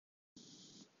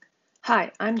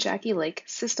Hi, I'm Jackie Lake,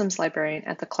 Systems Librarian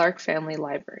at the Clark Family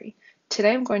Library.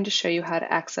 Today I'm going to show you how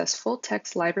to access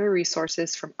full-text library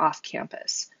resources from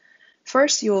off-campus.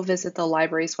 First, you will visit the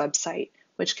library's website,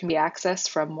 which can be accessed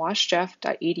from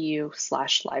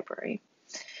washjeff.edu/library.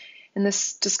 In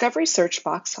this Discovery search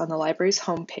box on the library's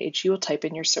homepage, you will type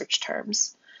in your search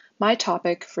terms. My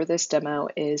topic for this demo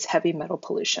is heavy metal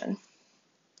pollution.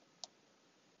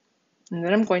 And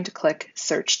then I'm going to click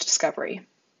Search Discovery.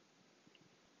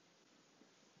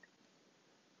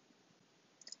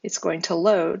 It's going to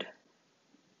load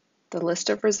the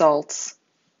list of results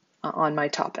on my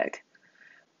topic.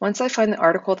 Once I find the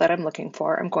article that I'm looking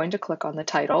for, I'm going to click on the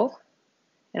title,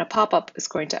 and a pop-up is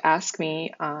going to ask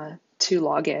me to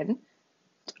log in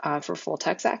for full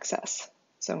text access.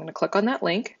 So I'm going to click on that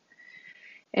link,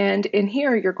 and in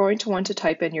here you're going to want to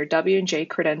type in your W&J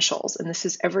credentials, and this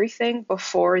is everything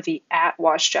before the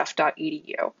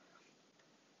 @washjeff.edu,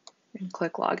 and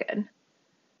click login.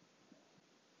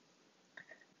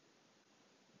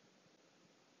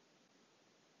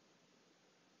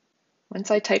 Once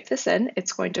I type this in,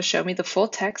 it's going to show me the full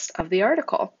text of the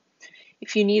article.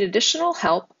 If you need additional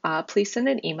help, please send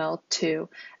an email to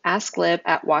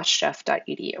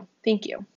asklib@washjeff.edu. Thank you.